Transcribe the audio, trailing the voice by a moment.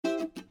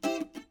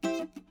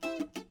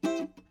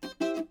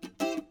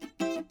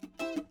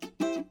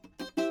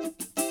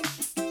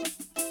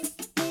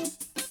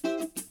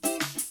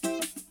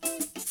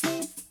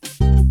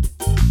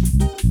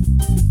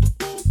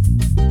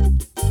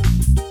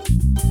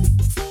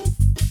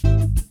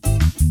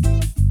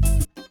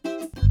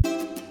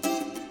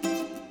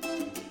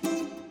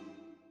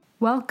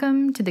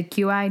Welcome to the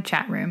QI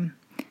Chat Room.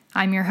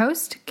 I'm your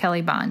host,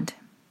 Kelly Bond.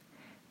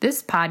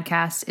 This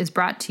podcast is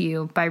brought to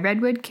you by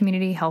Redwood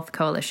Community Health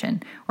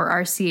Coalition, or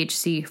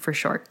RCHC for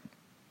short.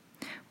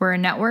 We're a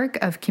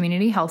network of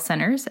community health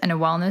centers and a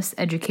wellness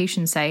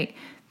education site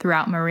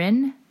throughout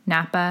Marin,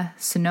 Napa,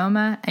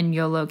 Sonoma, and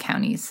Yolo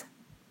counties.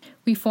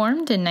 We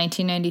formed in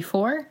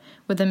 1994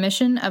 with a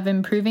mission of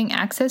improving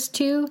access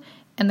to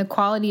and the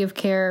quality of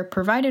care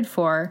provided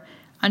for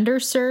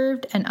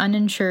underserved and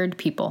uninsured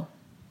people.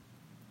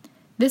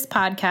 This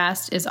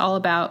podcast is all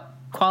about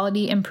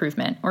quality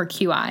improvement, or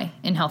QI,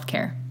 in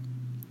healthcare.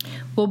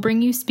 We'll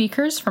bring you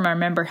speakers from our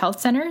member health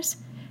centers,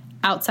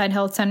 outside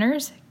health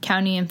centers,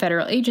 county and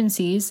federal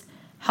agencies,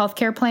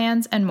 healthcare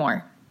plans, and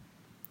more.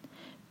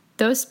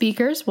 Those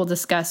speakers will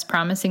discuss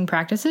promising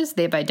practices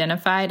they've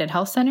identified at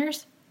health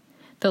centers,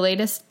 the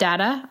latest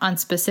data on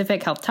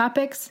specific health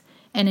topics,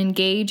 and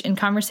engage in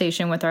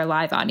conversation with our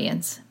live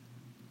audience.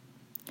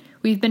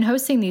 We've been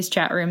hosting these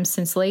chat rooms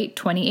since late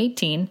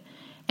 2018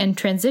 and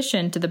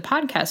transitioned to the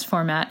podcast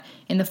format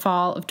in the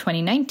fall of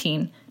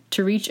 2019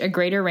 to reach a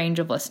greater range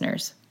of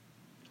listeners.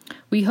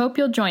 We hope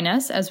you'll join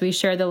us as we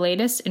share the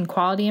latest in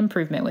quality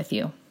improvement with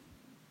you.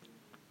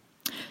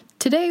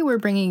 Today, we're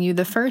bringing you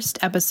the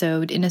first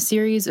episode in a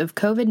series of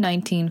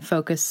COVID-19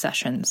 focused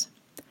sessions.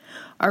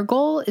 Our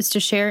goal is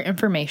to share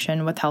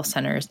information with health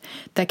centers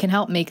that can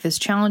help make this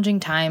challenging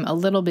time a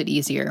little bit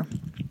easier.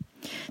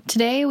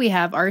 Today, we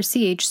have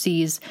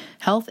RCHC's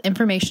Health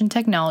Information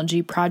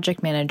Technology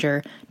Project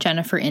Manager,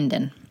 Jennifer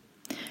Inden.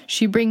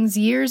 She brings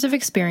years of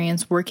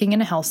experience working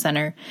in a health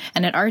center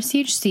and at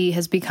RCHC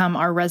has become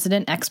our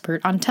resident expert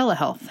on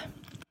telehealth.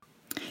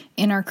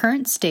 In our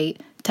current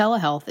state,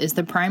 telehealth is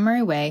the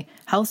primary way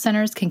health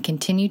centers can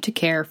continue to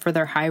care for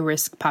their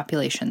high-risk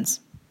populations.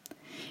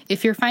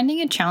 If you're finding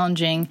it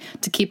challenging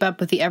to keep up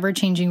with the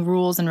ever-changing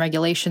rules and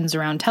regulations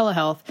around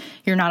telehealth,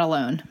 you're not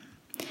alone.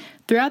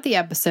 Throughout the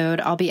episode,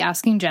 I'll be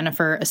asking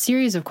Jennifer a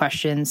series of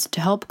questions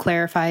to help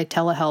clarify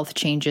telehealth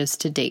changes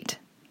to date.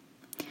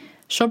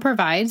 She'll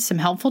provide some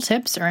helpful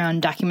tips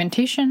around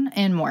documentation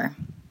and more.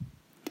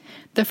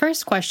 The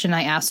first question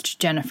I asked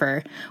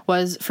Jennifer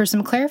was for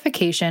some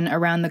clarification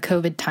around the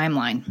COVID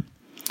timeline.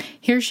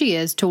 Here she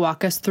is to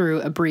walk us through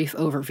a brief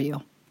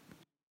overview.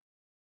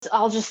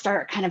 I'll just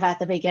start kind of at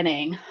the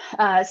beginning.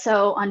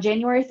 So on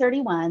January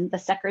 31, the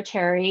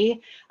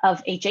Secretary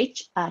of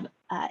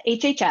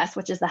HHS,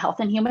 which is the Health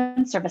and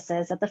Human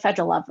Services at the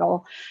federal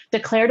level,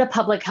 declared a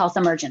public health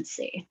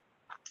emergency.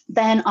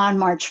 Then on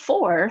March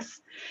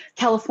 4th,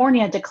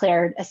 California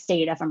declared a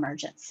state of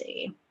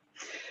emergency.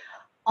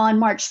 On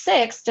March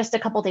 6th, just a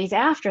couple days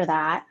after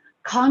that,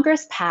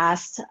 Congress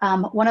passed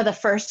one of the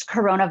first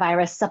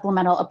Coronavirus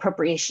Supplemental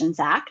Appropriations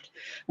Act,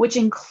 which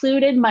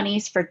included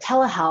monies for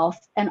telehealth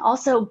and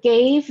also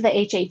gave the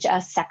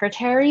HHS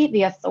secretary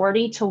the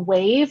authority to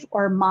waive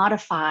or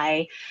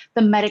modify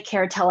the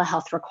Medicare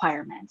telehealth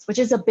requirements, which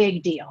is a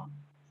big deal.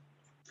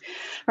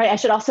 Right, I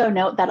should also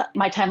note that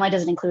my timeline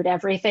doesn't include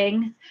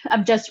everything.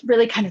 I'm just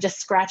really kind of just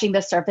scratching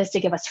the surface to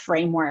give us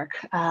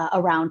framework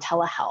around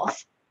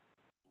telehealth.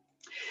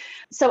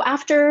 So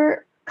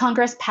after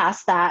Congress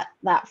passed that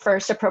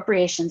first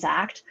Appropriations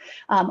Act,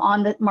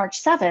 on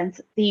March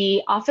 7th,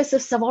 the Office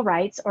of Civil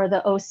Rights, or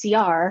the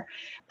OCR,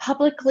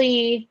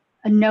 publicly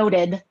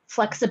noted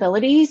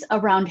flexibilities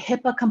around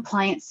HIPAA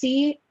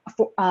compliancy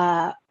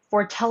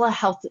for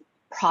telehealth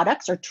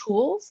products or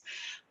tools,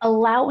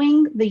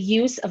 allowing the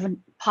use of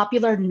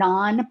popular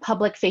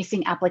non-public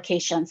facing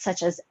applications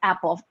such as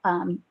Apple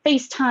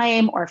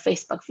FaceTime or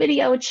Facebook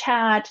video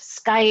chat,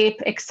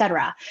 Skype,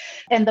 etc.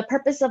 And the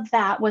purpose of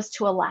that was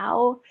to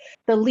allow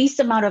the least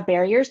amount of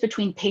barriers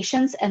between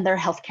patients and their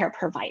healthcare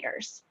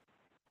providers.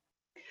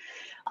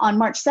 On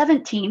March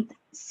 17th,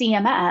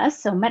 CMS,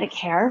 so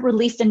Medicare,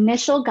 released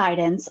initial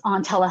guidance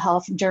on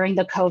telehealth during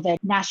the COVID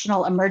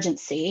national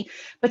emergency,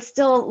 but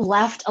still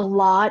left a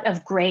lot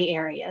of gray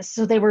areas.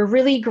 So they were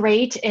really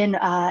great in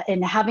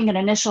having an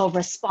initial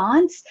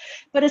response,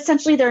 but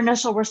essentially their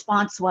initial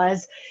response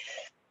was,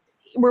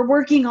 we're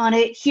working on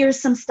it, here's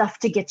some stuff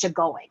to get you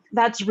going.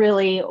 That's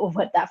really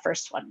what that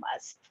first one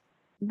was.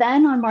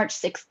 Then on March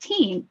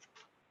 16th,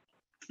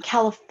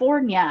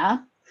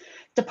 California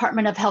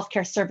Department of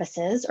Healthcare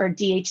Services, or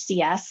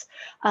DHCS,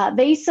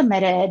 they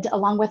submitted,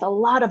 along with a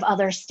lot of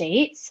other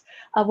states,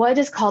 what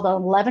is called a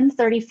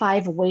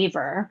 1135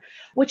 waiver,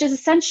 which is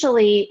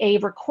essentially a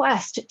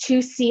request to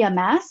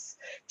CMS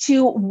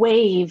to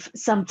waive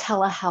some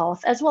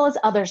telehealth, as well as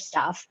other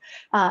stuff,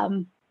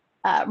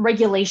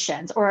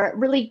 regulations, or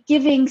really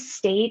giving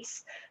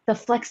states the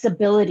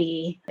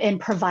flexibility in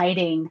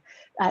providing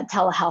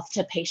telehealth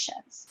to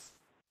patients.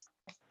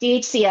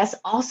 DHCS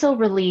also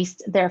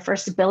released their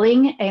first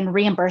billing and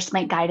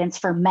reimbursement guidance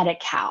for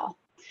Medi-Cal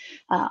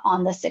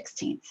on the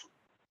 16th.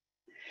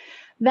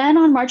 Then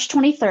on March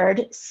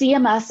 23rd,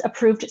 CMS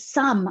approved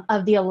some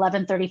of the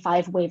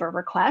 1135 waiver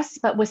requests,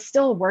 but was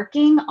still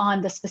working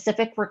on the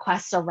specific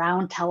requests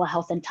around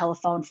telehealth and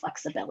telephone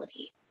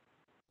flexibility.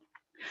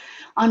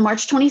 On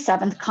March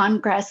 27th,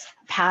 Congress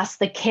passed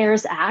the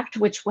CARES Act,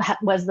 which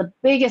was the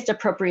biggest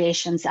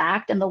appropriations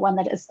act and the one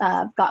that has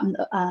gotten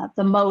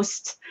the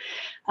most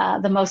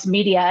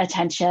media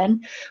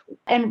attention.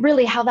 And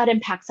really how that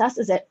impacts us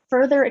is it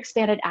further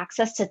expanded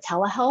access to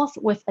telehealth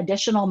with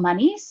additional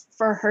monies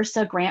for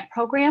HRSA grant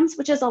programs,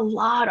 which is a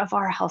lot of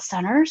our health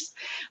centers,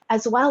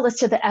 as well as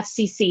to the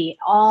FCC,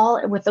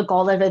 all with the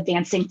goal of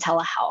advancing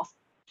telehealth.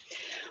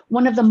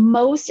 One of the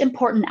most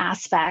important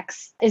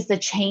aspects is the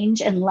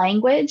change in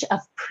language of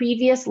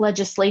previous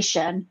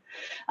legislation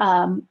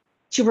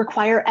to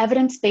require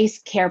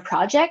evidence-based care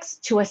projects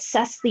to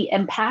assess the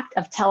impact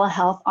of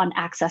telehealth on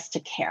access to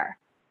care.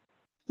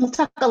 We'll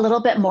talk a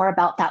little bit more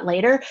about that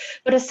later,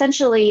 but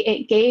essentially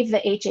it gave the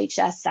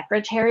HHS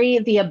secretary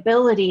the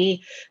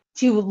ability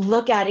to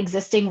look at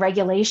existing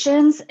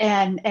regulations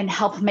and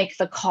help make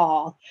the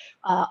call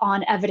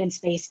on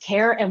evidence-based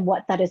care and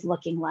what that is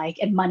looking like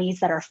and monies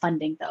that are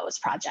funding those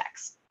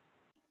projects.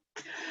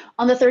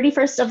 On the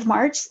 31st of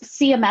March,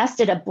 CMS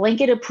did a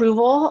blanket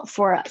approval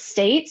for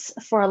states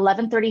for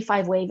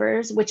 1135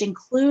 waivers, which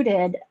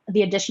included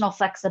the additional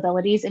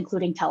flexibilities,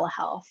 including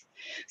telehealth.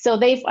 So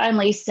they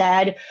finally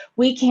said,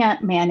 we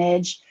can't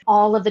manage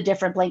all of the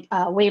different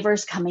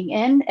waivers coming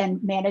in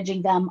and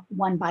managing them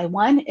one by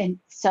one. And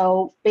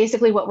so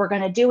basically what we're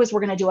going to do is we're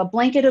going to do a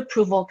blanket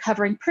approval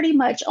covering pretty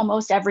much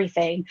almost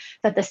everything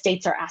that the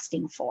states are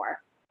asking for.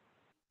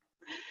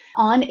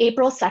 On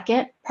April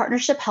 2nd,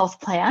 Partnership Health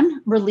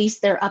Plan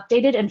released their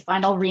updated and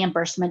final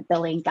reimbursement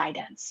billing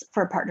guidance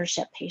for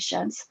partnership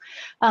patients,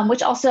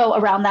 which also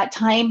around that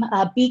time,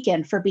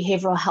 Beacon for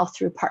Behavioral Health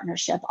Through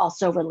Partnership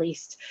also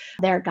released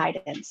their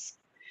guidance.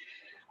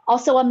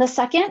 Also on the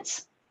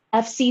 2nd,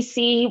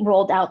 FCC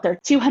rolled out their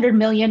 $200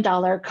 million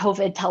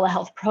COVID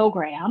telehealth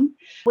program,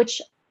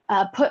 which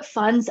put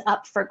funds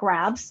up for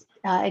grabs,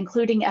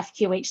 including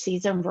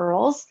FQHCs and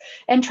rurals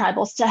and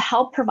tribals, to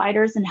help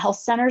providers and health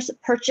centers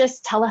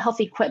purchase telehealth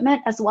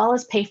equipment as well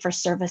as pay for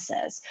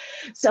services.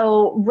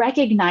 So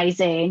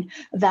recognizing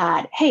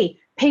that, hey,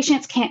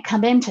 patients can't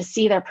come in to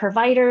see their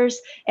providers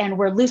and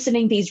we're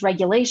loosening these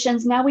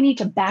regulations. Now we need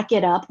to back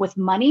it up with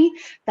money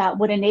that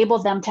would enable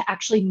them to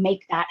actually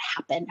make that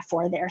happen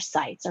for their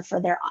sites or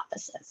for their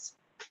offices.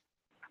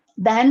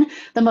 Then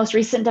the most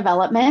recent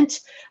development,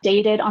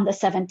 dated on the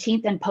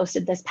 17th and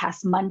posted this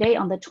past Monday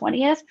on the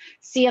 20th,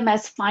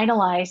 CMS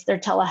finalized their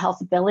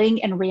telehealth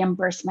billing and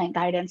reimbursement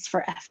guidance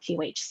for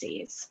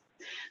FQHCs.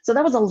 So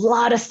that was a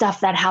lot of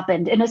stuff that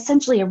happened in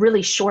essentially a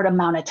really short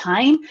amount of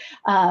time,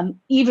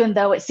 even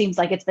though it seems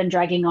like it's been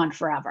dragging on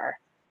forever.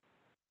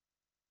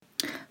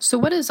 So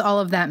what does all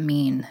of that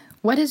mean?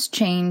 What has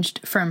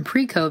changed from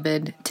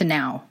pre-COVID to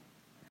now?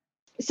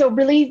 So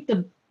really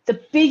the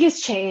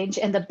biggest change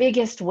and the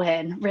biggest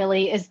win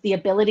really is the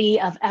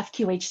ability of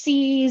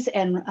FQHCs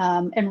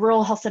and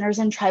rural health centers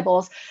and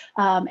tribals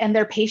and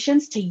their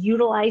patients to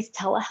utilize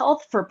telehealth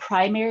for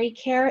primary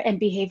care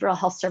and behavioral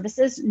health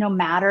services, no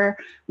matter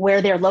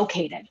where they're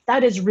located.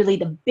 That is really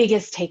the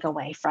biggest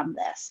takeaway from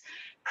this.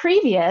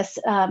 Previous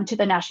to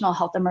the national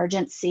health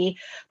emergency,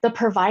 the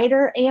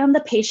provider and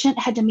the patient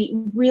had to meet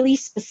really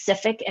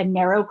specific and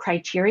narrow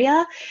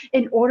criteria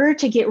in order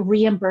to get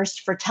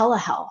reimbursed for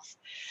telehealth.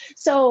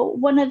 So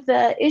one of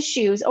the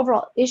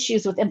overall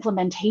issues with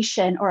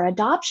implementation or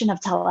adoption of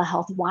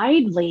telehealth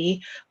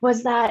widely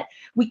was that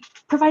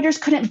providers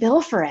couldn't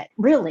bill for it,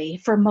 really,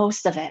 for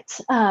most of it.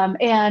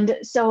 And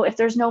so if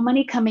there's no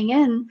money coming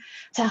in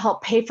to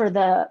help pay for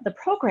the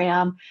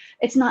program,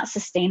 it's not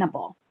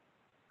sustainable.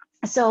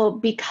 So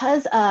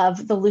because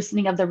of the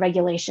loosening of the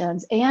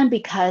regulations and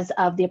because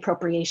of the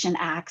appropriation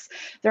acts,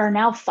 there are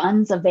now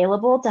funds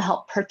available to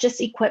help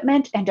purchase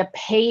equipment and to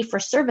pay for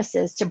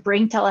services to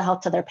bring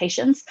telehealth to their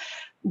patients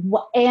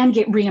and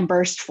get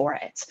reimbursed for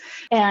it.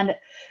 And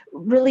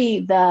really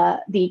the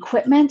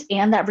equipment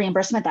and that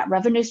reimbursement, that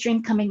revenue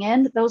stream coming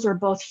in, those were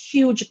both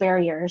huge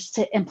barriers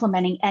to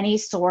implementing any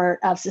sort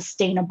of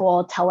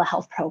sustainable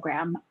telehealth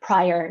program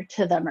prior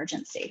to the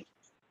emergency.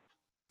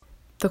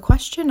 The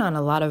question on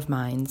a lot of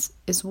minds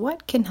is,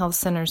 what can health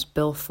centers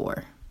bill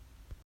for?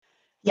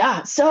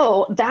 Yeah,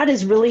 so that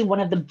is really one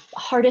of the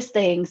hardest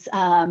things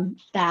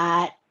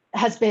that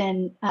has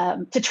been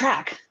to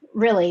track,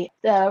 really.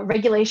 The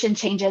regulation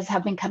changes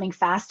have been coming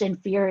fast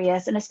and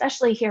furious, and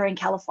especially here in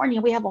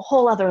California, we have a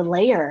whole other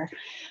layer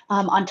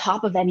on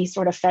top of any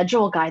sort of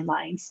federal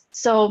guidelines.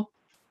 So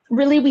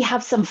really, we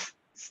have some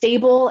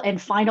stable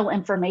and final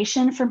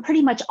information from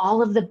pretty much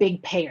all of the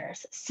big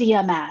payers,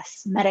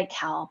 CMS,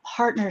 Medi-Cal,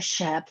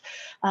 Partnership,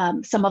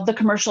 some of the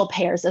commercial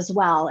payers as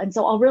well. And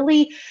so I'll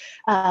really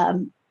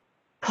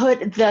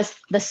put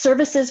the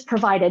services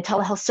provided,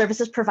 telehealth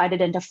services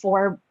provided, into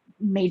four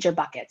major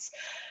buckets.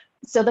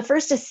 So the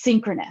first is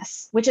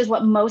synchronous, which is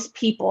what most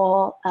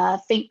people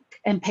think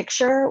and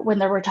picture when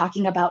we're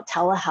talking about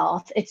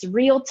telehealth. It's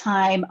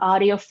real-time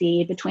audio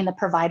feed between the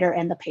provider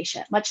and the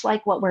patient, much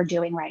like what we're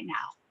doing right now.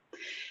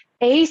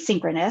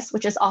 asynchronous,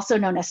 which is also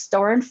known as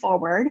store and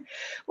forward,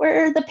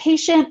 where the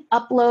patient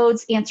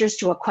uploads answers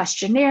to a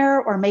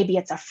questionnaire, or maybe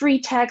it's a free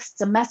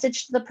text, a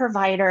message to the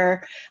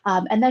provider,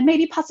 and then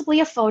maybe possibly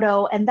a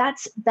photo, and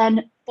that's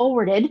then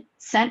forwarded,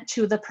 sent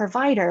to the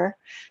provider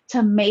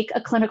to make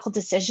a clinical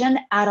decision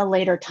at a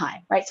later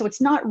time, right? So it's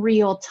not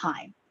real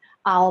time.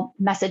 I'll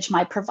message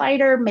my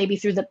provider, maybe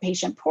through the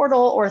patient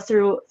portal or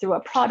through a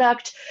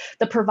product.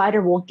 The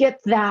provider will get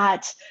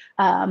that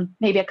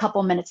maybe a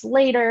couple minutes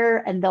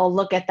later, and they'll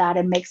look at that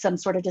and make some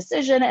sort of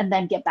decision and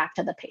then get back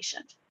to the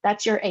patient.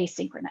 That's your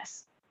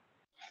asynchronous.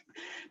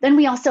 Then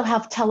we also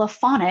have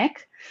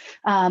telephonic,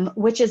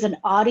 which is an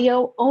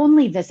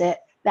audio-only visit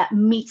that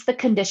meets the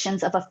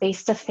conditions of a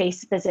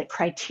face-to-face visit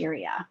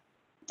criteria.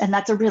 And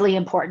that's a really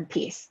important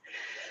piece.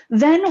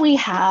 Then we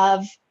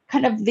have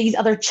kind of these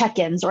other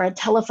check-ins, or a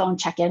telephone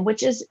check-in,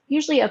 which is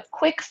usually a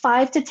quick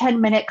 5 to 10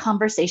 minute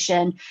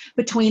conversation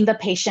between the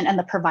patient and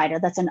the provider.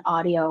 That's an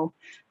audio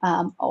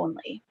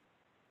only.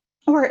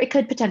 Or it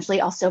could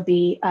potentially also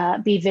be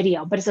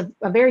video, but it's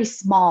a very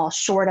small,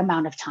 short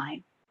amount of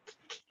time.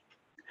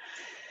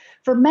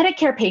 For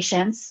Medicare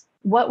patients,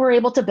 what we're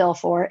able to bill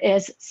for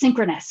is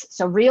synchronous,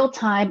 so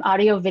real-time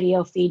audio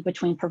video feed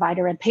between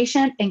provider and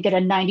patient, and get a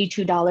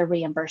 $92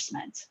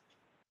 reimbursement.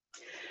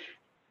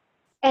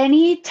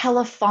 Any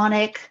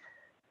telephonic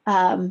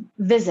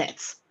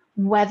visits,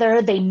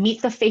 whether they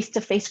meet the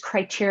face-to-face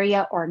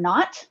criteria or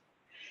not,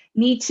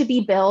 need to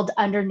be billed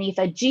underneath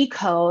a G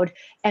code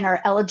and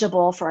are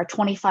eligible for a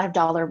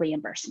 $25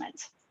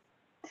 reimbursement.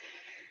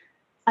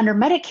 Under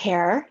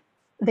Medicare,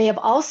 they have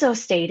also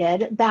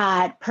stated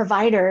that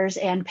providers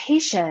and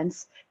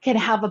patients can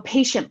have a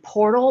patient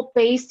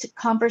portal-based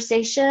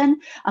conversation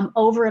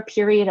over a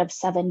period of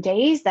 7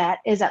 days that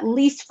is at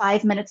least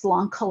 5 minutes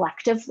long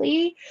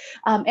collectively,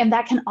 and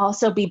that can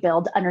also be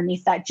billed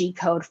underneath that G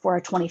code for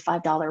a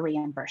 $25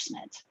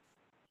 reimbursement.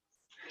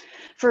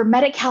 For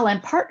Medi-Cal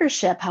and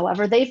partnership,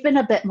 however, they've been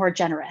a bit more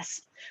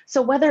generous.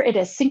 So whether it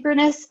is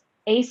synchronous,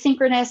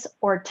 asynchronous,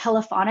 or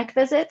telephonic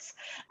visits,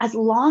 as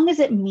long as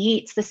it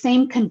meets the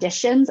same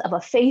conditions of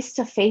a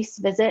face-to-face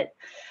visit,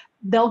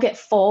 they'll get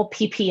full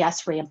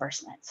PPS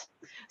reimbursement.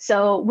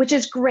 So, which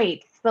is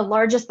great. The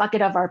largest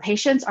bucket of our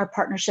patients are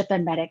partnership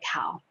and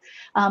Medi-Cal.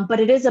 But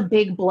it is a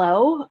big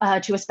blow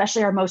to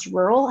especially our most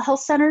rural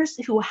health centers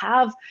who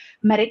have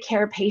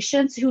Medicare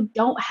patients who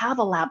don't have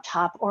a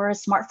laptop or a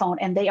smartphone,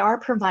 and they are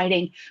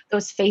providing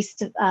those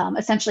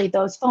essentially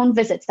those phone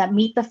visits that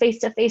meet the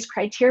face-to-face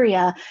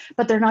criteria,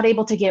 but they're not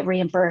able to get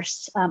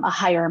reimbursed a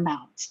higher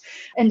amount.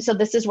 And so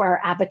this is where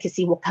our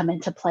advocacy will come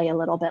into play a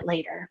little bit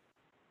later.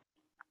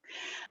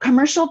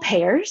 Commercial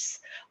payers,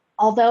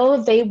 although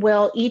they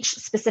will each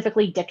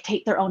specifically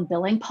dictate their own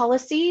billing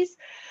policies,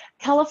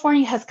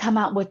 California has come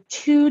out with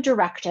 2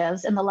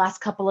 directives in the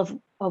last couple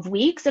of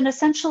weeks. And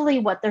essentially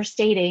what they're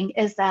stating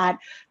is that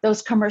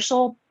those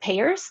commercial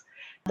payers,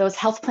 those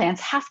health plans,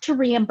 have to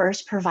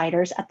reimburse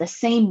providers at the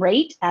same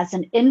rate as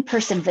an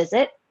in-person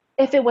visit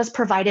if it was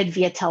provided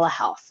via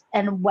telehealth,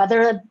 and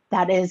whether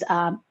that is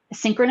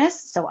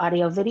synchronous, so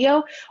audio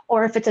video,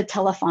 or if it's a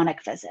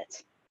telephonic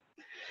visit.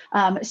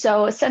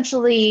 So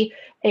essentially,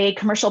 a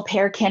commercial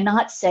payer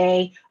cannot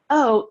say,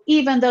 oh,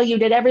 even though you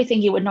did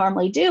everything you would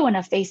normally do in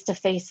a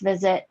face-to-face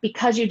visit,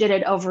 because you did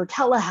it over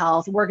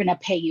telehealth, we're going to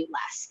pay you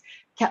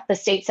less. The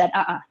state said,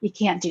 you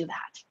can't do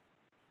that.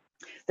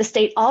 The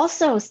state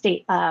also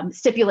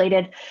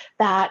stipulated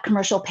that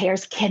commercial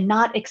payers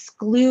cannot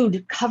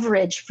exclude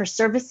coverage for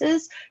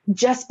services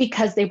just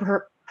because they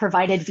were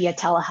provided via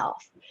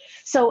telehealth.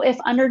 So if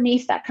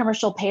underneath that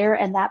commercial payer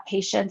and that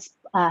patient's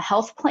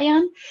health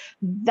plan,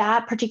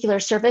 that particular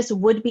service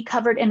would be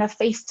covered in a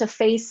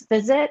face-to-face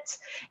visit.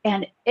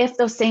 And if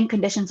those same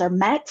conditions are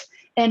met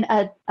in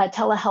a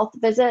telehealth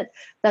visit,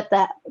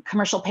 that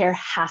commercial payer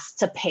has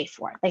to pay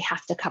for it. They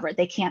have to cover it.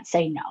 They can't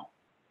say no.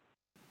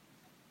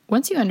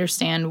 Once you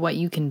understand what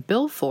you can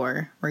bill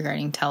for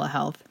regarding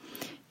telehealth,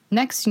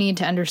 next you need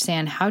to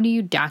understand how do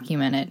you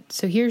document it.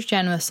 So here's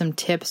Jen with some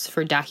tips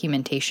for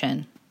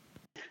documentation.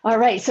 All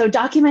right, so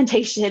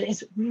documentation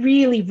is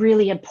really,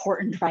 really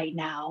important right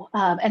now.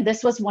 And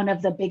this was one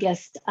of the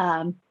biggest,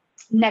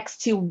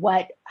 next to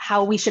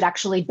how we should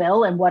actually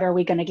bill and what are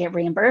we going to get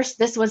reimbursed.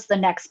 This was the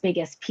next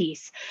biggest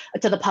piece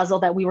to the puzzle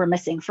that we were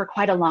missing for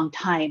quite a long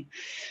time.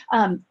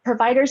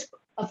 Providers,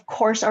 of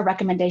course, our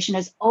recommendation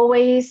is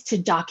always to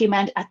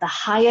document at the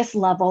highest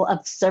level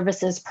of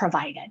services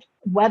provided,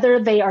 whether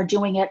they are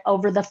doing it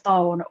over the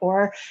phone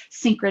or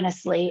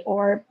synchronously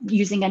or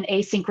using an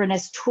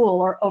asynchronous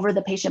tool or over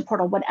the patient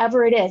portal,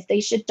 whatever it is,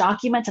 they should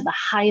document to the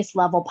highest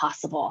level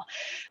possible,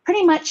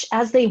 pretty much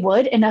as they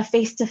would in a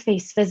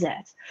face-to-face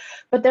visit.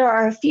 But there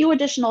are a few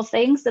additional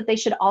things that they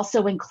should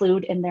also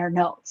include in their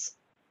notes.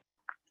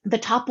 The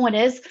top one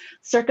is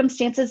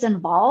circumstances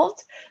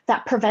involved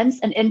that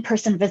prevents an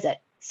in-person visit,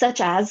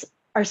 such as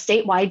our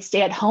statewide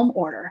stay-at-home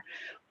order,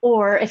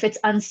 or if it's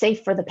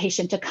unsafe for the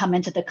patient to come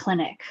into the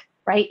clinic,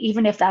 right?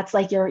 Even if that's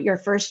like your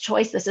first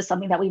choice, this is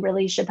something that we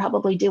really should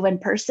probably do in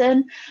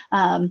person,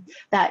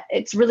 that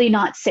it's really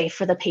not safe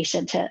for the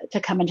patient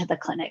to come into the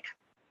clinic.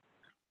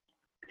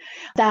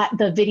 that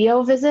the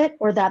video visit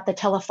or that the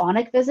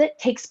telephonic visit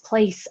takes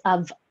place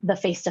of the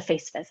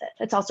face-to-face visit.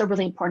 It's also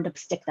really important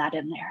to stick that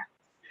in there.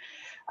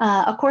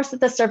 Of course,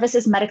 that the service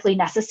is medically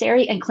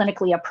necessary and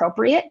clinically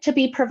appropriate to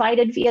be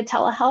provided via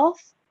telehealth.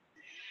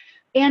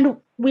 And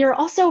we are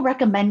also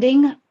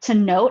recommending to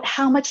note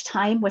how much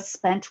time was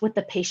spent with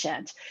the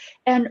patient.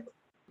 And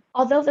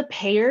although the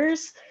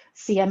payers,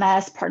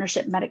 CMS,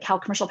 partnership, Medi-Cal,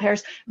 commercial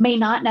payers, may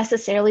not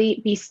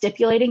necessarily be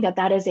stipulating that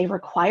that is a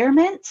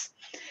requirement,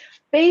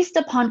 based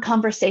upon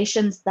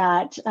conversations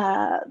that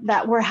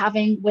we're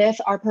having with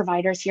our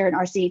providers here in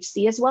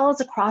RCHC, as well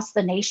as across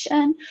the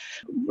nation,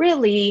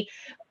 really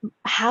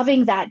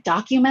having that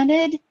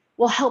documented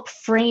will help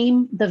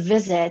frame the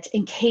visit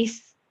in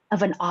case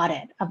of an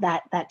audit of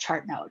that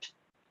chart note.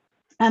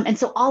 And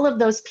so all of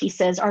those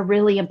pieces are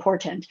really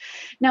important.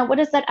 Now, what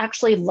does that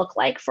actually look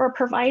like for a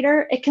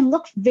provider? It can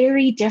look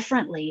very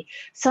differently.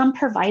 Some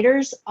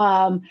providers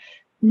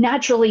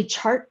naturally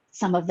chart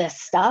some of this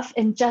stuff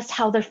and just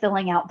how they're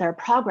filling out their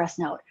progress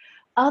note.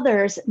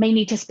 Others may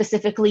need to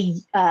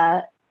specifically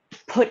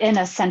put in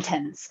a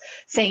sentence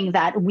saying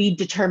that we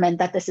determined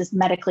that this is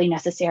medically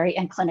necessary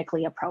and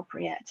clinically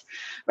appropriate,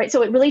 right?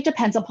 So it really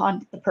depends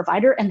upon the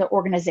provider and the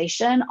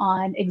organization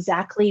on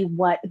exactly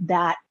what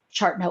that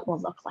chart note will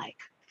look like.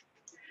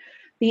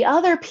 The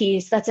other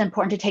piece that's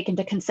important to take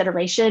into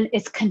consideration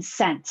is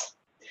consent.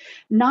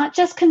 Not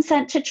just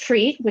consent to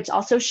treat, which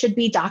also should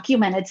be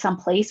documented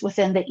someplace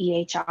within the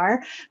EHR,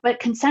 but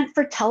consent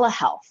for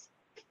telehealth.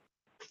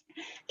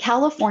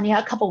 California,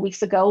 a couple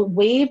weeks ago,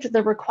 waived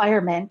the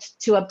requirement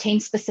to obtain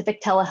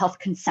specific telehealth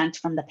consent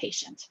from the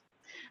patient.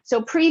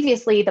 So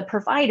previously, the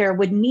provider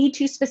would need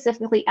to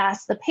specifically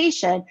ask the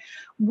patient,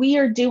 we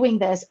are doing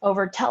this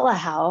over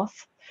telehealth,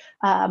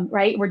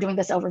 right? We're doing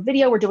this over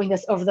video, we're doing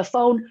this over the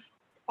phone.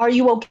 Are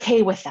you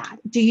okay with that?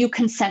 Do you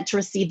consent to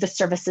receive the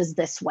services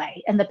this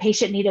way? And the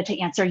patient needed to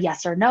answer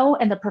yes or no,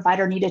 and the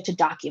provider needed to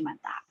document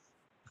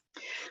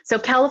that. So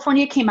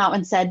California came out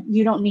and said,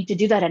 you don't need to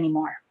do that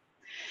anymore.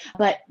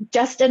 But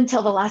just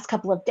until the last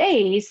couple of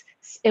days,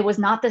 it was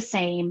not the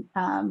same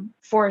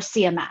for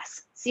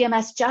CMS.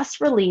 CMS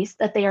just released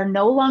that they are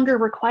no longer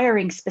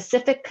requiring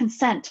specific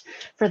consent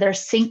for their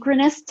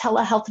synchronous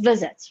telehealth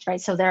visits,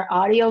 right? So their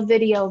audio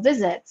video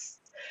visits,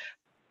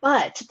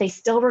 but they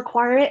still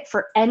require it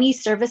for any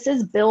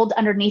services billed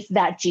underneath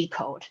that G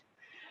code.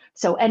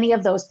 So any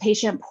of those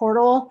patient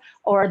portal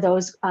or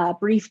those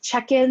brief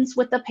check-ins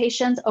with the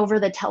patients over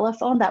the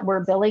telephone that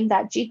we're billing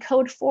that G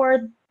code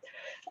for,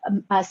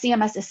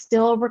 CMS is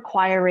still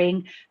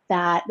requiring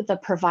that the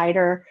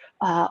provider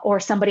or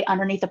somebody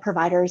underneath the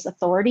provider's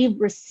authority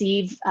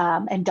receive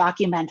and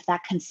document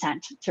that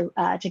consent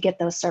to get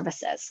those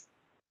services.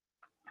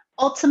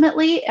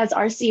 Ultimately, as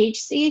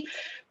RCHC,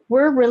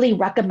 we're really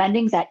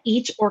recommending that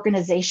each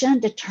organization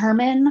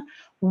determine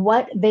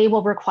what they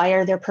will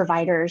require their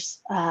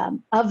providers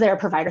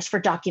for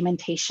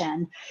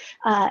documentation,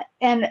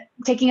 and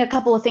taking a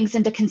couple of things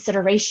into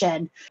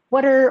consideration.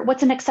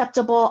 What's an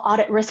acceptable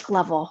audit risk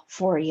level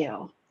for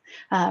you?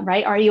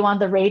 Right? Are you on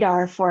the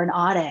radar for an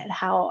audit?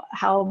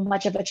 How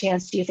much of a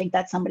chance do you think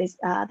that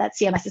that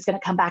CMS is going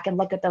to come back and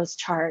look at those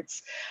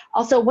charts?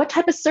 Also, what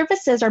type of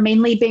services are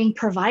mainly being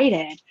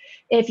provided?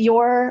 If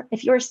your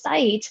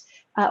site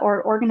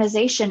or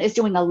organization is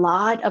doing a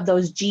lot of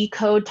those G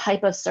code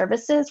type of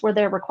services where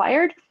they're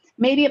required,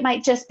 maybe it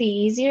might just be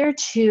easier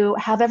to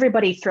have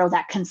everybody throw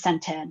that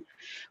consent in.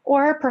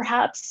 Or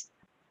perhaps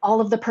all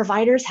of the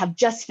providers have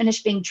just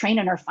finished being trained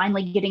and are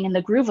finally getting in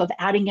the groove of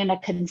adding in a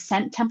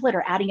consent template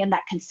or adding in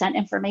that consent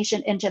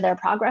information into their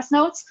progress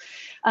notes.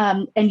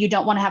 And you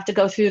don't want to have to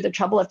go through the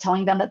trouble of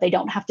telling them that they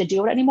don't have to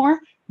do it anymore.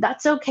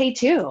 That's okay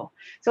too.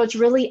 So it's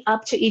really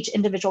up to each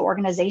individual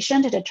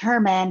organization to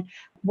determine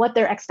what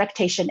their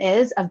expectation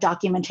is of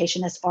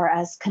documentation as far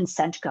as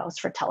consent goes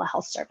for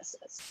telehealth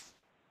services.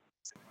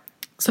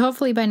 So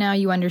hopefully by now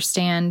you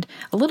understand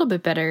a little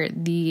bit better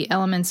the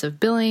elements of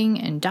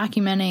billing and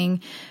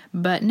documenting,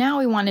 but now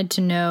we wanted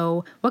to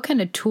know what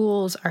kind of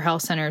tools are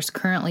health centers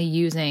currently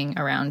using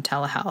around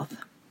telehealth.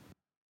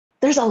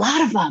 There's a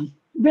lot of them.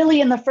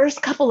 Really, in the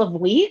first couple of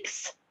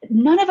weeks,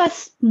 none of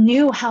us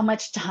knew how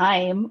much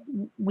time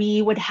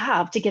we would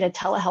have to get a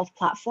telehealth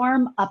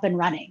platform up and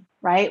running,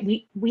 right?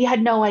 We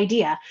had no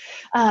idea.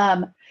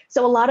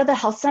 So a lot of the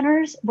health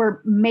centers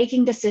were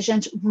making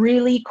decisions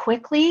really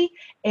quickly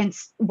and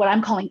what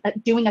I'm calling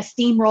doing a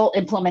steamroll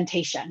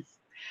implementation.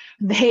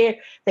 They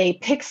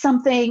picked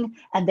something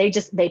and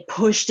they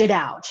pushed it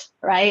out,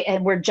 right?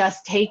 And we're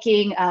just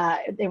they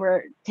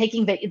were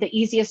taking the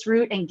easiest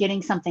route and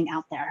getting something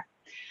out there.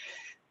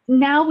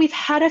 Now we've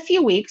had a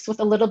few weeks with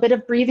a little bit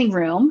of breathing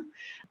room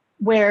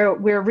where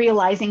we're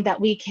realizing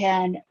that we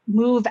can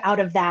move out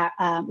of that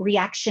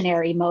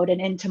reactionary mode and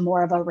into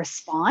more of a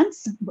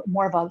response,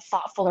 more of a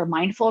thoughtful or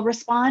mindful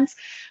response,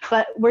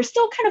 but we're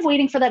still kind of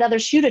waiting for that other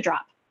shoe to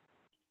drop.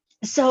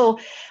 So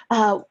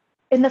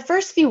in the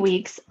first few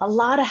weeks, a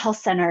lot of health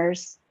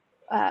centers,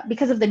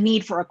 because of the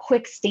need for a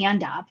quick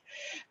stand-up,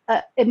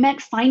 it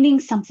meant finding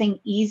something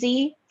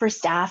easy for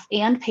staff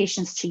and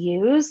patients to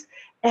use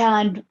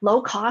and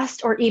low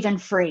cost or even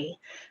free.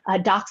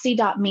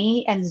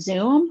 Doxy.me and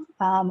Zoom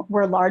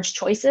were large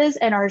choices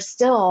and are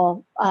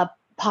still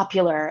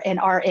popular and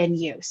are in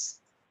use.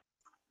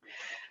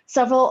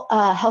 Several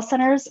health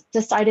centers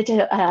decided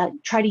to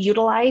try to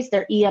utilize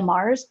their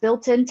EMR's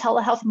built-in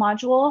telehealth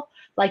module,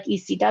 like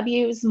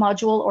ECW's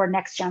module or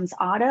NextGen's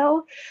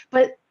Auto,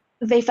 but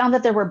they found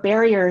that there were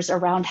barriers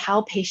around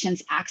how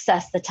patients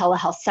access the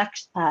telehealth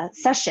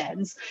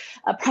sessions.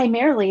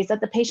 Primarily is that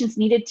the patients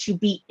needed to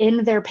be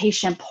in their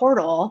patient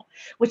portal,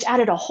 which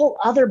added a whole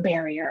other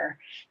barrier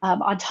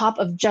on top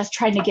of just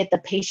trying to get the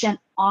patient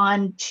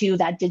onto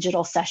that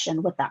digital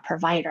session with that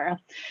provider.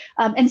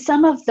 And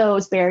some of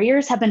those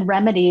barriers have been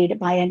remedied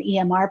by an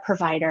EMR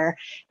provider.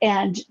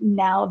 And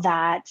now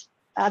that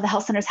the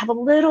health centers have a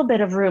little bit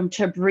of room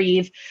to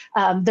breathe,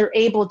 they're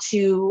able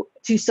to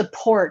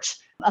support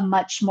a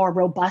much more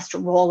robust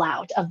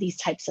rollout of these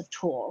types of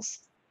tools.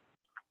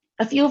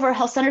 A few of our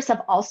health centers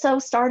have also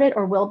started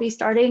or will be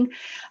starting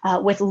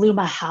with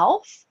Luma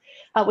Health,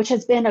 which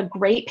has been a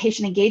great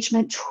patient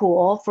engagement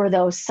tool for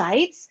those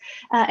sites.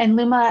 And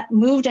Luma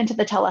moved into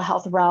the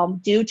telehealth realm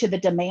due to the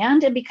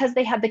demand and because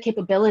they had the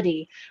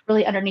capability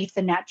really underneath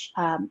the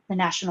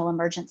national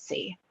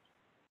emergency.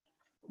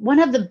 One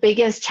of the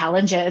biggest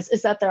challenges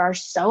is that there are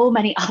so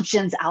many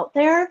options out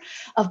there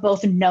of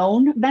both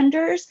known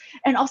vendors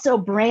and also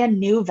brand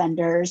new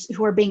vendors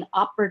who are being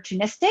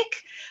opportunistic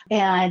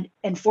and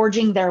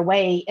forging their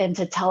way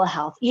into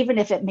telehealth, even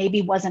if it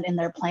maybe wasn't in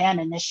their plan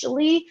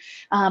initially,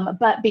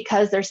 but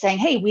because they're saying,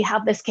 hey, we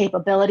have this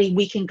capability,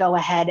 we can go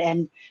ahead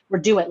and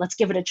do it, let's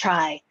give it a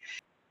try.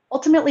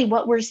 Ultimately,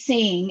 what we're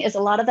seeing is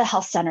a lot of the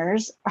health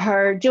centers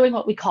are doing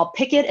what we call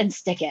pick it and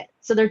stick it.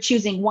 So they're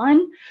choosing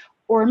one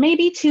or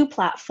maybe two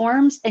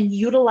platforms and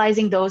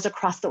utilizing those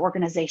across the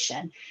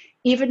organization,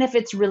 even if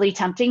it's really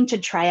tempting to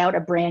try out a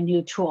brand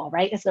new tool,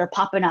 right? As they're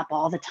popping up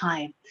all the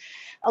time.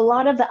 A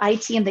lot of the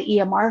IT and the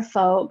EMR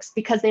folks,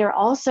 because they are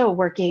also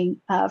working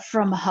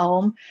from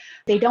home,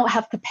 they don't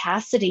have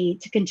capacity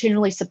to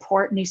continually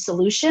support new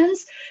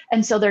solutions.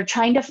 And so they're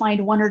trying to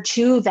find one or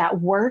two that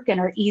work and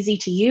are easy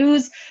to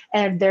use,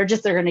 and they're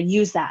going to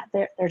use that.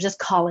 They're just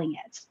calling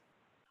it.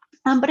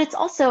 But it's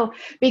also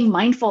being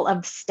mindful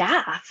of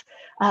staff.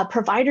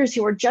 Providers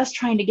who are just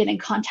trying to get in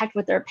contact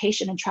with their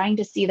patient and trying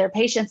to see their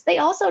patients, they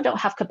also don't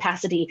have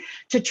capacity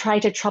to try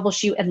to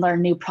troubleshoot and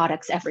learn new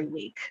products every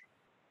week.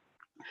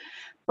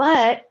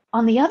 But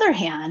on the other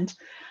hand,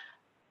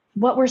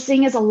 what we're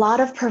seeing is a lot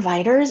of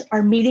providers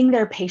are meeting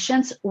their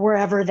patients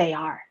wherever they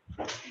are.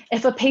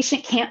 If a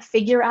patient can't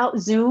figure out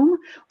Zoom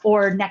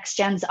or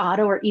NextGen's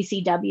Auto or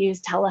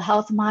ECW's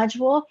telehealth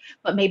module,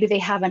 but maybe they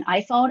have an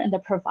iPhone and the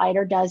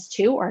provider does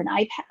too, or an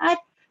iPad,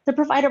 the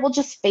provider will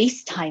just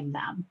FaceTime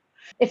them.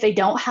 If they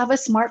don't have a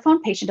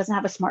smartphone, patient doesn't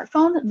have a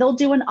smartphone, they'll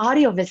do an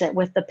audio visit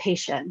with the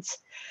patient.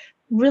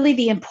 Really,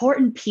 the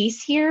important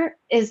piece here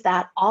is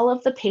that all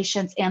of the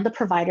patients and the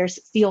providers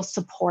feel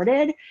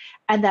supported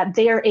and that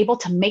they are able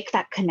to make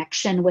that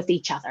connection with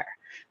each other.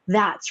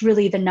 That's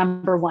really the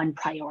number one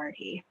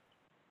priority.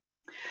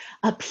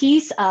 A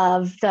piece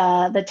of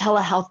the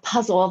telehealth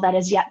puzzle that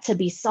is yet to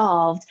be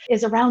solved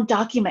is around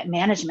document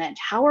management.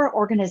 How are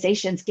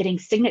organizations getting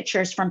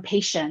signatures from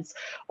patients,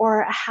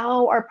 or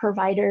how are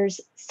providers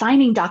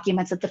signing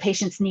documents that the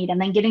patients need and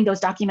then getting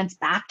those documents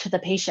back to the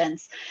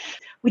patients?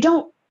 We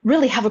don't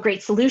really have a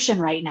great solution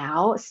right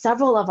now.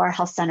 Several of our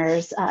health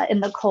centers in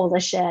the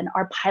coalition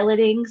are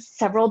piloting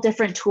several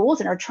different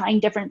tools and are trying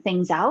different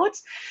things out.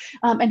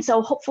 And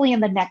so hopefully in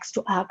the next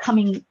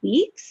coming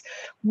weeks,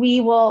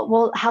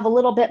 we'll have a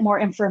little bit more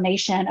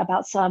information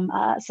about some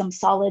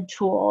solid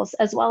tools,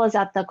 as well as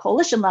at the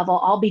coalition level,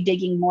 I'll be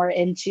digging more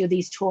into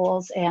these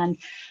tools and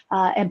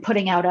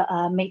putting out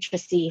a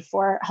matrix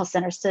for health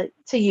centers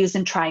to use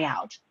and try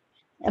out.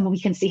 And we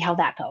can see how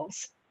that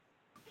goes.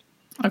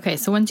 Okay,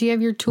 so once you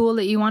have your tool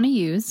that you want to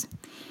use,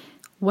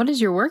 what is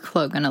your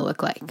workflow going to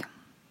look like?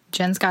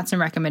 Jen's got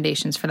some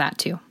recommendations for that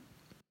too.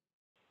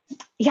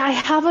 Yeah, I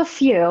have a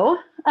few.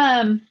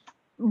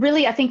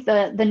 Really, I think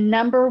the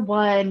number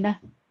one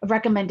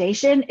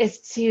recommendation is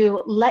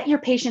to let your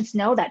patients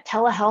know that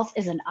telehealth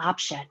is an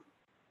option.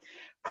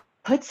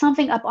 Put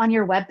something up on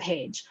your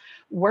webpage.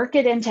 Work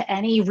it into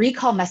any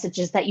recall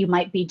messages that you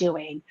might be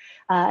doing.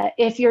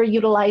 If you're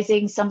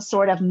utilizing some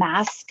sort of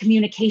mass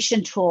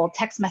communication tool,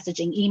 text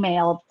messaging,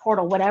 email,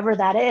 portal, whatever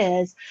that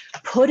is,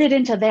 put it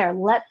into there.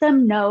 Let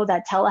them know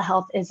that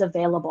telehealth is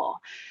available.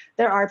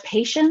 There are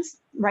patients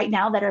right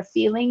now that are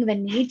feeling the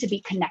need to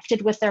be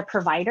connected with their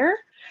provider,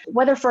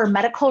 whether for a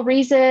medical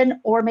reason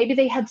or maybe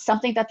they had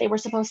something that they were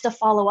supposed to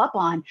follow up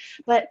on,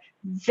 but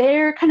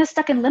they're kind of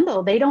stuck in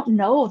limbo. They don't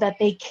know that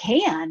they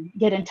can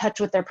get in touch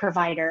with their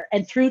provider,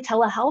 and through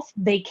telehealth,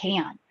 they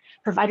can.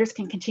 Providers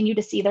can continue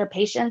to see their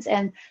patients,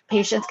 and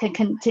patients can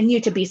continue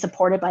to be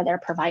supported by their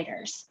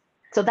providers.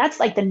 So that's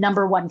like the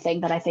number one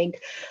thing that I think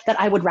that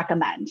I would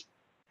recommend.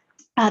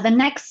 The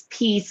next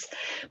piece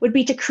would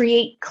be to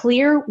create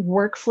clear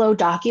workflow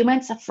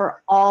documents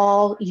for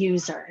all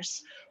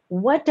users.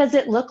 What does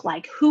it look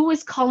like? Who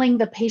is calling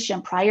the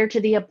patient prior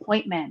to the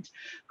appointment?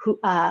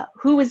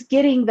 Who is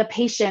getting the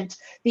patient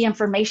the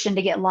information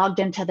to get logged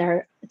into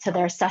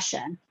their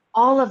session?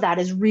 All of that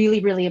is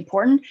really, really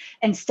important.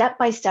 And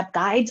step-by-step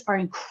guides are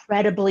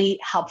incredibly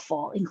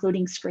helpful,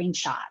 including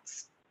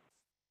screenshots.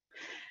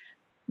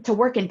 To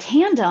work in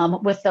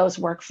tandem with those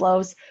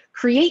workflows,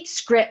 create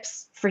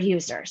scripts for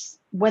users,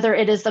 whether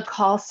it is the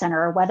call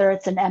center, or whether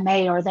it's an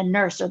MA or the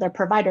nurse or the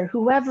provider,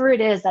 whoever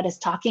it is that is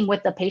talking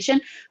with the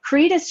patient,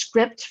 create a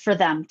script for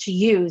them to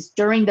use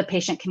during the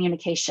patient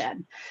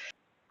communication,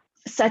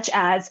 such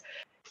as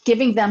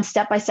giving them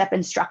step-by-step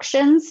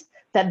instructions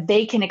that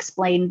they can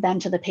explain then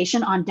to the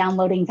patient on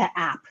downloading the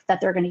app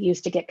that they're going to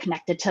use to get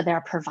connected to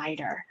their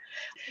provider.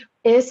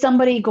 Is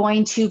somebody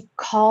going to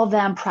call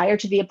them prior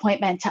to the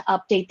appointment to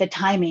update the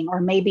timing, or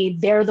maybe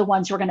they're the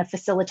ones who are going to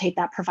facilitate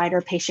that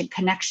provider-patient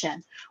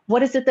connection?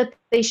 What is it that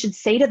they should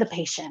say to the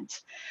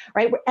patient,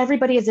 right?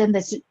 Everybody is in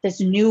this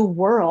new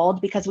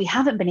world because we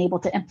haven't been able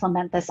to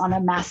implement this on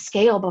a mass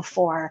scale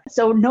before.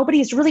 So nobody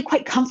is really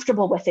quite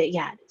comfortable with it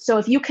yet. So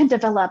if you can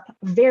develop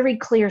very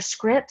clear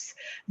scripts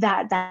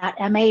that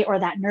MA or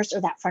that nurse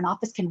or that front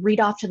office can read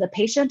off to the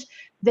patient,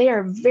 they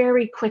are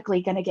very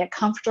quickly going to get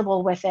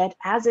comfortable with it,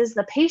 as is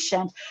the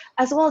patient,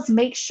 as well as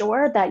make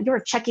sure that you're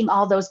checking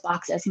all those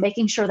boxes,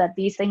 making sure that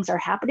these things are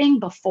happening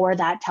before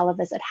that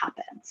televisit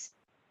happens.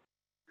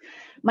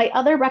 My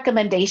other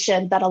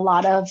recommendation that a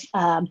lot of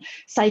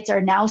sites are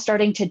now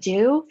starting to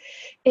do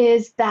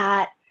is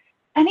that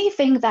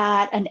anything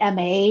that an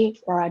MA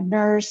or a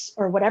nurse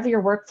or whatever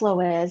your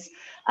workflow is,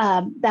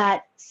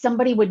 that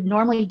somebody would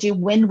normally do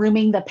when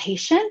rooming the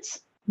patient,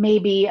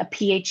 maybe a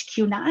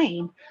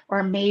PHQ-9,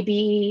 or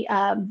maybe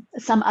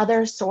some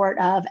other sort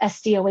of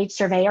SDOH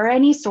survey or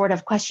any sort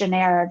of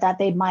questionnaire that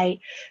they might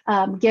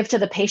give to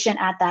the patient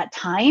at that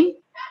time,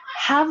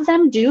 have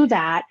them do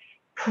that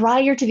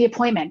prior to the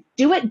appointment.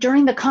 Do it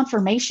during the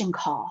confirmation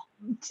call,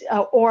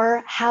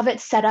 or have it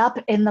set up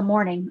in the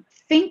morning.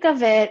 Think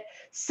of it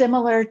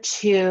similar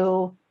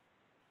to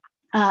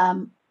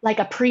like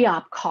a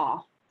pre-op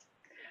call.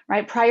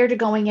 Right? Prior to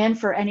going in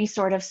for any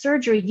sort of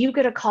surgery, you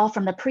get a call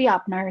from the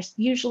pre-op nurse,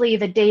 usually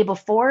the day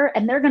before,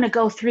 and they're going to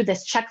go through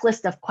this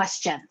checklist of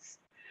questions.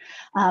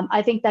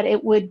 I think that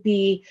it would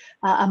be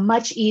a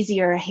much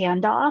easier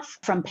handoff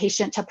from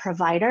patient to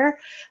provider,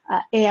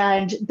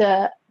 and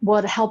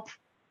would help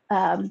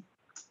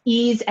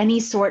ease any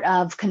sort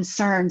of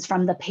concerns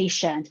from the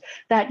patient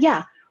that,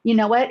 yeah, you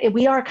know what,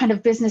 we are kind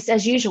of business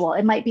as usual.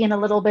 It might be in a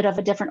little bit of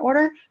a different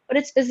order, but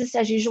it's business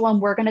as usual,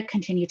 and we're going to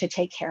continue to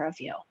take care of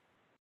you.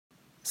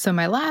 So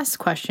my last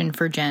question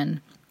for Jen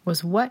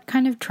was, what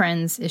kind of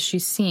trends is she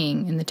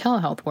seeing in the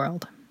telehealth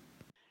world?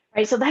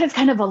 Right, so that is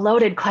kind of a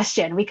loaded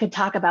question. We could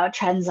talk about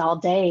trends all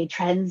day,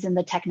 trends in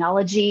the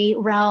technology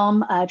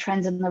realm,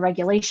 trends in the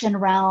regulation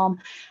realm,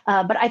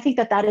 but I think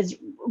that is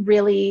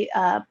really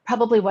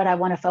probably what I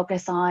want to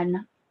focus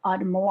on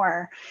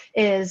more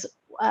is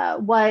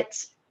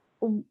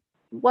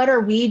what are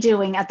we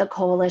doing at the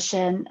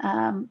coalition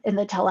in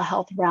the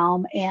telehealth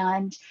realm,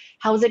 and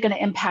how is it going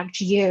to impact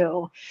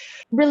you?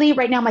 Really,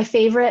 right now, my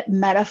favorite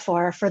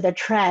metaphor for the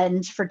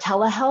trend for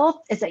telehealth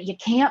is that you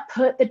can't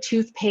put the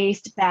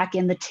toothpaste back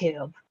in the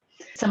tube.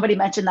 Somebody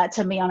mentioned that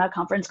to me on a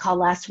conference call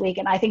last week,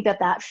 and I think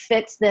that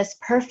fits this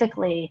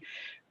perfectly.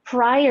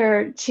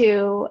 Prior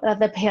to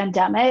the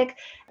pandemic,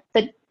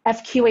 the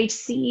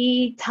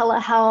FQHC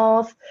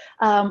telehealth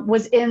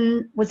was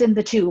in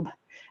the tube.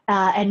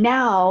 And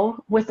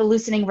now, with the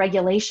loosening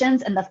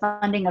regulations and the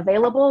funding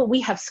available, we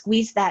have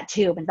squeezed that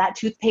tube, and that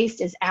toothpaste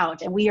is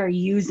out, and we are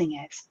using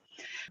it.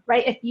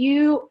 Right? If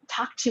you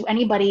talk to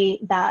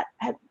anybody that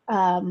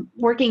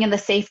working in the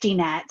safety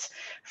net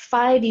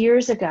 5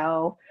 years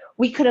ago,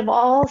 we could have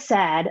all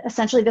said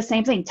essentially the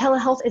same thing.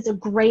 Telehealth is a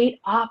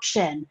great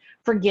option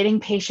for getting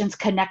patients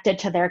connected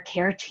to their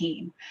care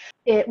team.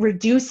 It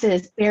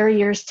reduces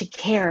barriers to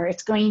care.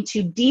 It's going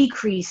to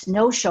decrease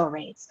no-show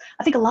rates.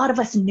 I think a lot of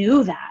us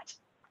knew that.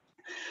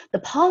 The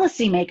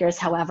policymakers,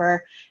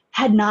 however,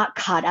 had not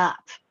caught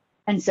up.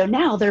 And so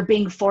now they're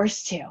being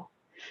forced to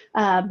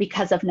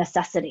because of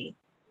necessity.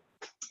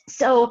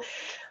 So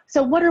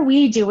what are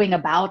we doing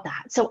about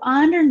that? So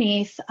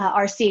underneath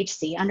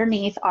RCHC,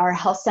 underneath our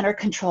Health Center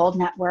Controlled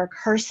Network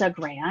HRSA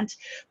grant,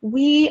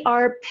 we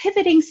are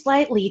pivoting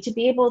slightly to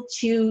be able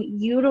to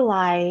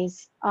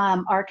utilize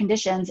our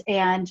conditions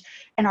and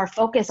our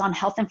focus on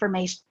health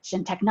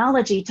information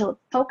technology to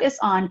focus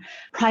on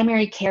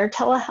primary care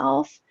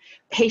telehealth,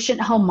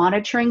 patient home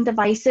monitoring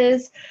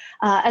devices,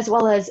 as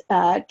well as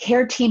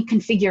care team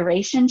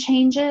configuration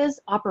changes,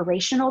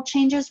 operational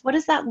changes. What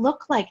does that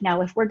look like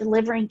now if we're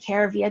delivering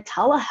care via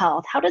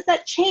telehealth? How does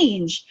that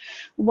change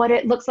what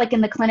it looks like in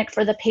the clinic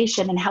for the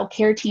patient and how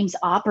care teams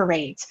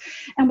operate?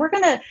 And we're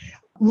going to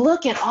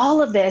look at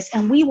all of this,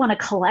 and we want to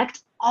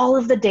collect all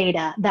of the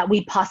data that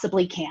we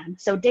possibly can.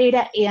 So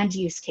data and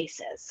use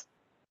cases.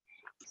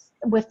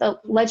 with the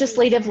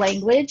legislative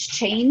language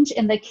change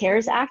in the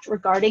CARES Act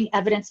regarding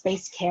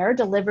evidence-based care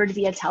delivered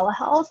via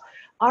telehealth,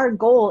 our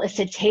goal is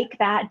to take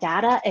that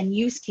data and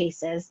use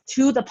cases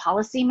to the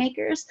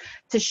policymakers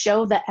to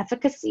show the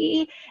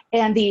efficacy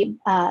and the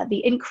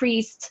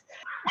increased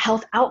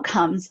health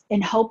outcomes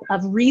in hope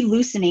of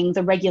re-loosening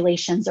the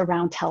regulations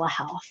around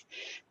telehealth.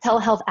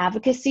 Telehealth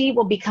advocacy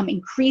will become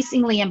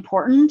increasingly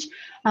important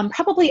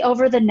probably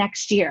over the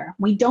next year.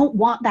 We don't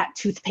want that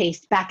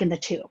toothpaste back in the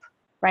tube,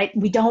 right?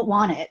 We don't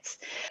want it.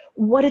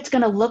 What it's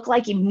going to look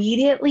like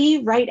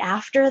immediately right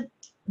after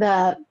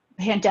the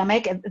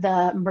pandemic,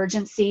 the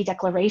emergency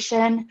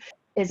declaration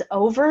is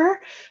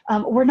over,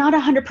 we're not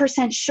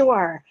 100%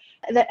 sure.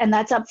 And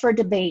that's up for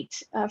debate.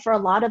 For a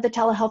lot of the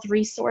telehealth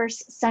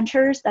resource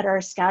centers that are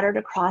scattered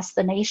across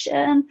the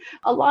nation,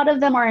 a lot of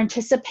them are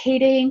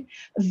anticipating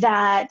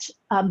that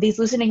these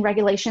loosening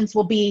regulations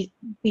will be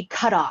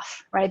cut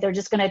off, right? They're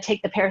just going to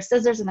take the pair of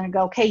scissors and then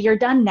go, okay, you're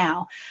done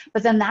now.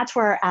 But then that's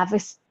where our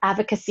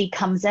advocacy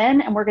comes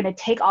in, and we're going to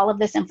take all of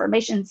this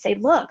information and say,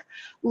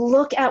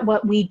 look at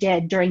what we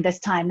did during this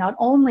time. Not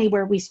only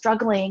were we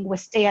struggling with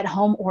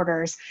stay-at-home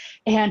orders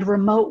and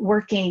remote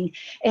working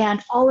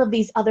and all of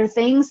these other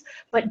things,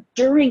 but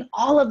during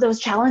all of those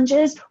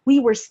challenges, we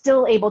were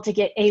still able to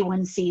get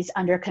A1Cs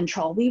under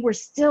control. We were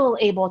still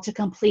able to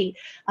complete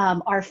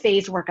our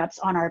phase workups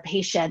on our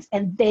patients,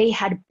 and they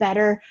had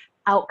better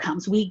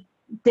outcomes. We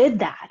did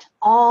that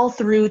all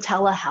through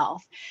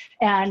telehealth,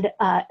 and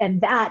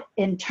that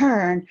in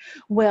turn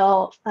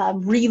will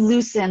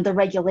re-loosen the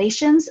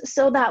regulations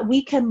so that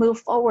we can move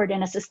forward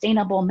in a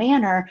sustainable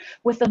manner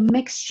with a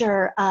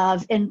mixture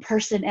of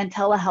in-person and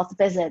telehealth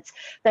visits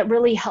that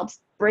really helps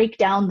break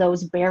down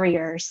those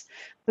barriers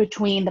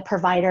between the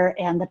provider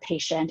and the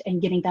patient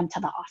and getting them to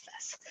the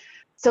office.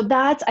 So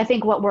that's, I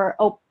think, what we're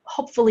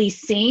hopefully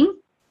seeing.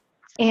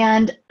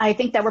 And I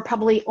think that we're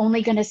probably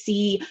only going to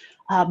see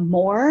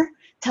more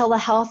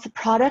telehealth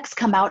products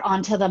come out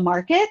onto the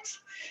market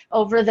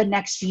over the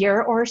next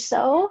year or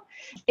so,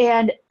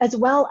 and as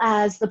well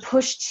as the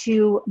push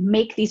to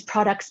make these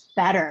products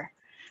better.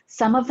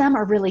 Some of them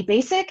are really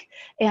basic,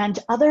 and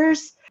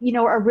others,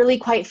 are really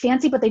quite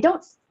fancy, but they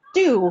don't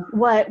do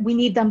what we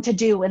need them to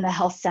do in the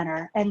health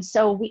center. And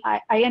so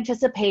I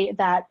anticipate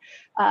that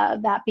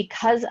that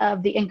because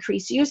of the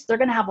increased use, they're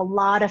going to have a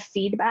lot of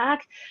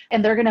feedback,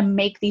 and they're going to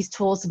make these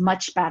tools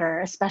much better,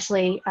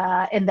 especially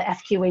in the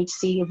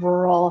FQHC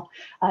rural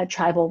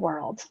tribal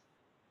world.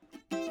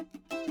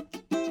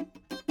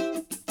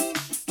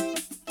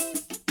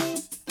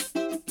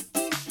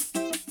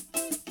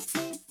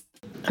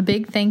 A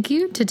big thank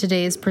you to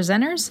today's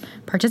presenters,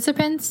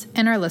 participants,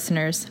 and our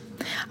listeners.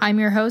 I'm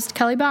your host,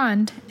 Kelly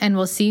Bond, and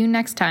we'll see you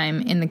next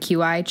time in the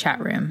QI chat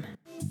room.